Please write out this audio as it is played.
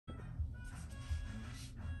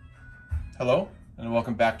Hello, and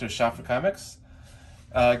welcome back to Shop for Comics.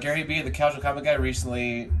 Gary B, the Casual Comic Guy,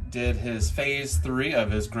 recently did his phase 3 of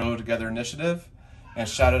his Grow Together initiative and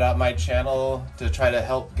shouted out my channel to try to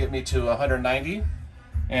help get me to 190.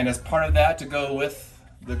 And as part of that, to go with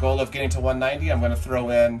the goal of getting to 190, I'm going to throw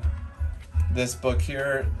in this book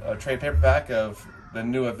here, a trade paperback of the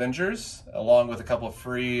New Avengers, along with a couple of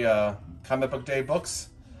free Comic Book Day books.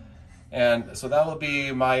 And so that will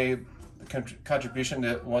be my contribution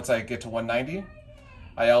to once I get to 190.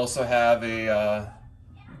 I also have a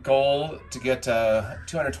goal to get to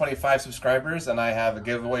 225 subscribers, and I have a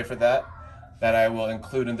giveaway for that I will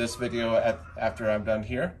include in this video after I'm done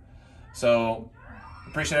here. So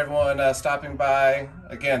appreciate everyone stopping by.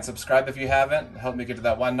 Again, subscribe if you haven't. Help me get to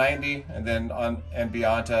that 190 and then on and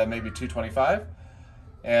beyond to maybe 225.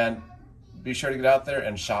 And be sure to get out there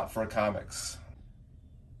and shop for comics.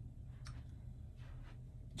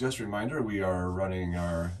 Just a reminder, we are running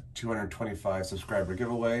our 225 subscriber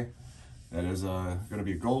giveaway. That is going to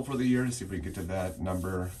be a goal for the year, to see if we can get to that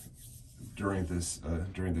number during this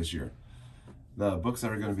year. The books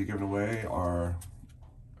that are going to be given away are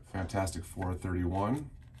Fantastic Four 31.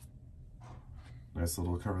 Nice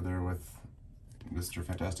little cover there with Mr.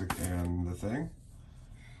 Fantastic and the Thing.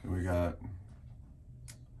 And we got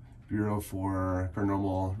Bureau for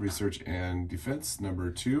Paranormal Research and Defense, number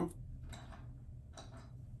 2.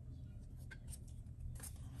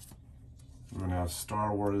 We're going to have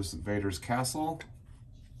Star Wars Vader's Castle,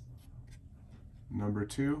 number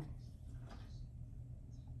 2.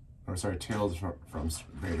 Or sorry, Tales from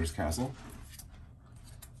Vader's Castle.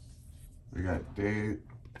 We got Deja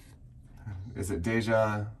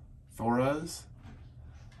Thoras?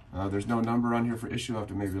 There's no number on here for issue. I'll have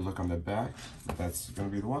to maybe look on the back, but that's going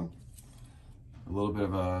to be the one. A little bit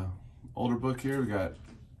of a older book here. We got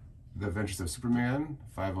The Adventures of Superman,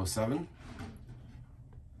 507.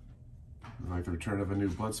 Like the Return of a New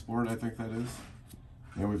Bloodsport, I think that is.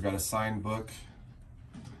 And then we've got a signed book,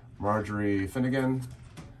 Marjorie Finnegan,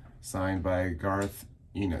 signed by Garth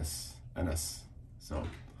Ennis. So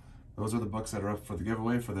those are the books that are up for the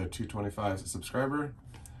giveaway for the 225 subscriber.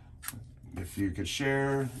 If you could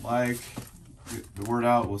share, like, get the word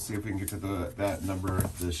out, we'll see if we can get to that number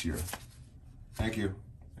this year. Thank you.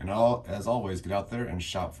 And as always, get out there and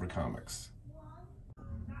shop for comics.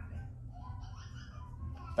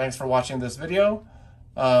 Thanks for watching this video.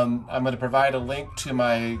 I'm going to provide a link to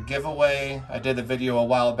my giveaway. I did the video a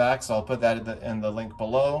while back, so I'll put that in the link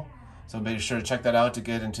below. So be sure to check that out to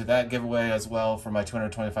get into that giveaway as well for my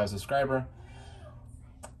 225 subscriber.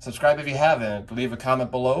 Subscribe if you haven't. Leave a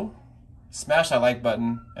comment below. Smash that like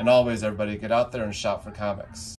button. And always, everybody, get out there and shop for comics.